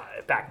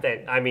back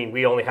then, I mean,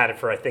 we only had it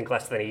for, I think,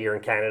 less than a year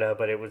in Canada,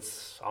 but it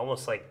was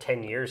almost like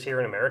 10 years here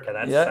in America.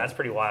 That's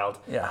pretty wild.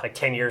 Yeah. Like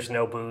 10 years,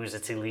 no booze,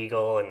 it's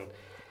illegal. And,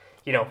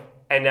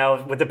 and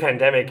now with the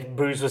pandemic,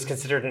 booze was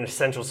considered an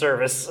essential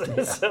service.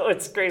 Yeah. So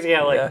it's crazy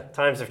how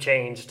times have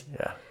changed.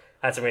 Yeah.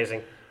 That's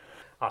amazing.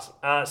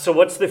 Awesome. So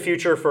what's the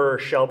future for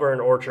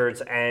Shelburne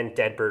Orchards and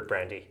Dead Bird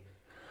Brandy?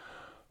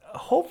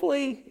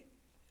 Hopefully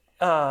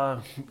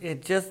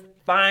it just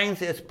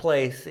finds its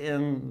place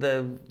in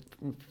the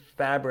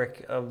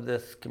fabric of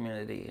this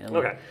community. And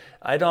okay.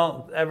 I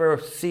don't ever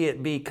see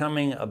it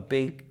becoming a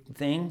big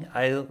thing.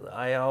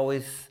 I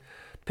always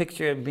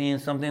picture it being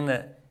something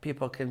that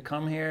people can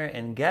come here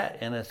and get,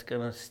 and it's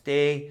going to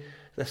stay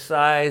the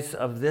size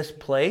of this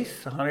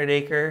place, 100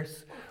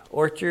 acres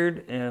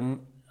orchard,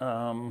 and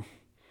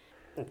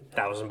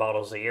 1,000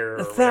 bottles a year.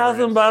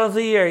 1,000 bottles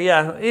a year,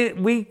 yeah.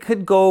 We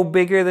could go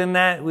bigger than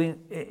that.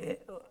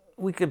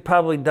 We could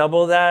probably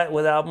double that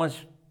without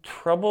much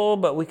trouble,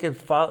 but we could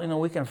follow.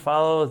 We can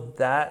follow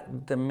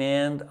that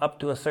demand up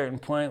to a certain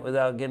point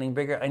without getting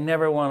bigger. I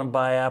never want to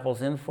buy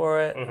apples in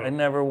for it. Mm-hmm. I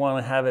never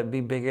want to have it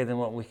be bigger than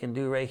what we can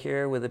do right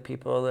here with the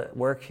people that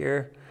work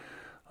here.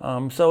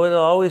 So it'll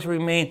always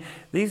remain.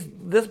 This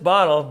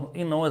bottle,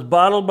 is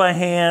bottled by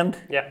hand.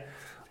 Yeah.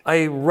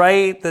 I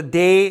write the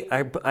date.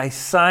 I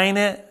sign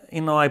it.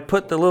 I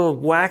put the little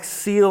wax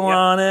seal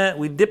on it.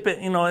 We dip it.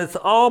 It's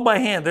all by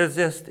hand. There's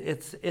just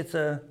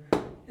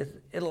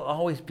it'll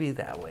always be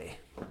that way.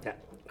 Yeah.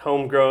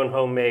 Homegrown,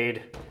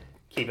 homemade,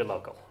 keep it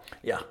local.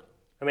 Yeah.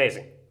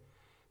 Amazing.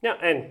 No,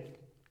 and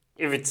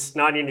if it's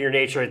not in your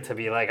nature to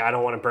be like, I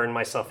don't want to burn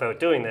myself out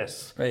doing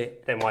this,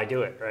 Right. then why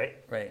do it, right?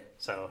 Right.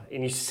 So,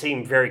 and you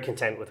seem very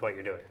content with what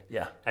you're doing.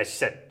 Yeah. As you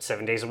said,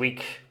 7 days a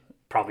week,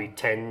 probably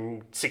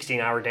 10,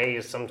 16-hour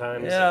days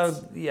sometimes.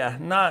 Yeah,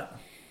 not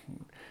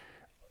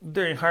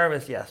during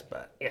harvest, yes,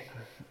 but Yeah.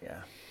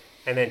 yeah.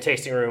 And then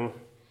tasting room,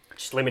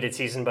 just limited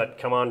season, but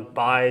come on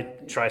by,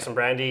 try some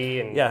brandy.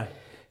 And Yeah.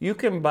 You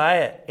can buy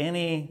it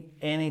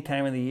any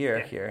time of the year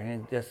here,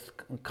 and just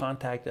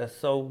contact us.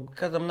 So,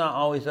 because I'm not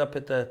always up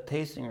at the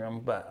tasting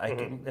room, but I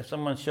can, if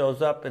someone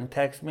shows up and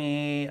texts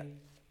me,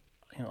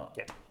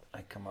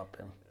 I come up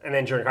And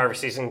then during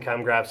harvest season,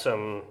 come grab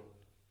some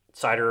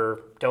cider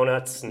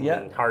donuts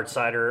and hard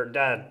cider.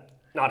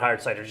 Not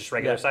hard cider, just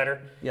regular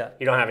cider. Yeah.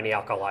 You don't have any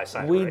alcoholized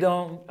cider. We right?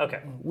 don't.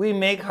 Okay. We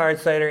make hard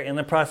cider in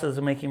the process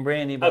of making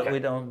brandy, but we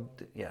don't.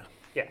 Yeah.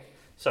 Yeah.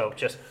 So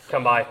just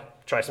come by,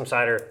 try some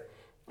cider,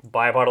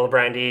 buy a bottle of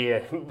brandy,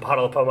 a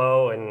bottle of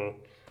Pomo, and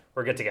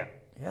we're good to go.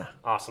 Yeah.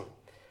 Awesome.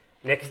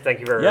 Nick, thank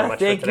you very much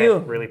thank for today. you.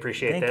 Really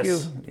appreciate Thank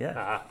this. you.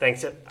 Yeah.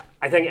 Thanks.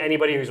 I think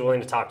anybody who's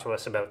willing to talk to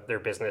us about their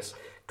business,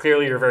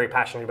 clearly you're very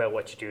passionate about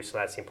what you do, so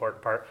that's the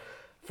important part.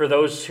 For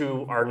those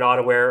who are not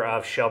aware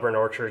of Shelburne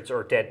Orchards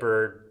or Dead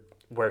Bird,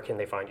 where can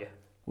they find you?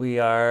 We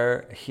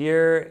are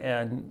here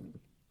at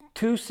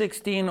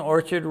 216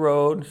 Orchard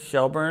Road,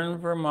 Shelburne,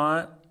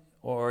 Vermont,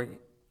 or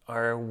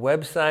our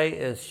website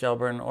is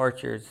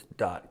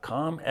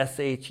shelburneorchards.com,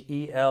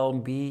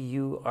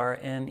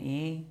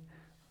 SHELBURNE,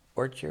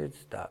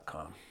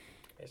 orchards.com.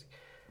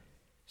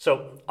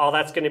 So all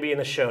that's going to be in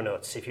the show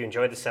notes. If you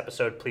enjoyed this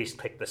episode, please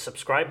click the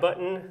subscribe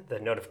button, the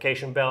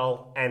notification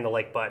bell, and the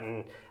like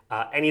button.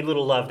 Any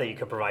little love that you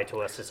could provide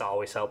to us is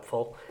always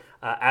helpful.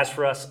 As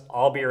for us,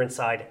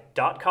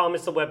 allbeerinside.com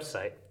is the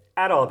website,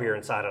 at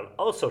allbeerinside on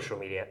all social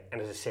media.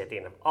 And as I say at the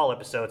end of all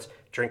episodes,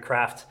 drink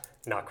craft,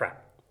 not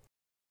crap.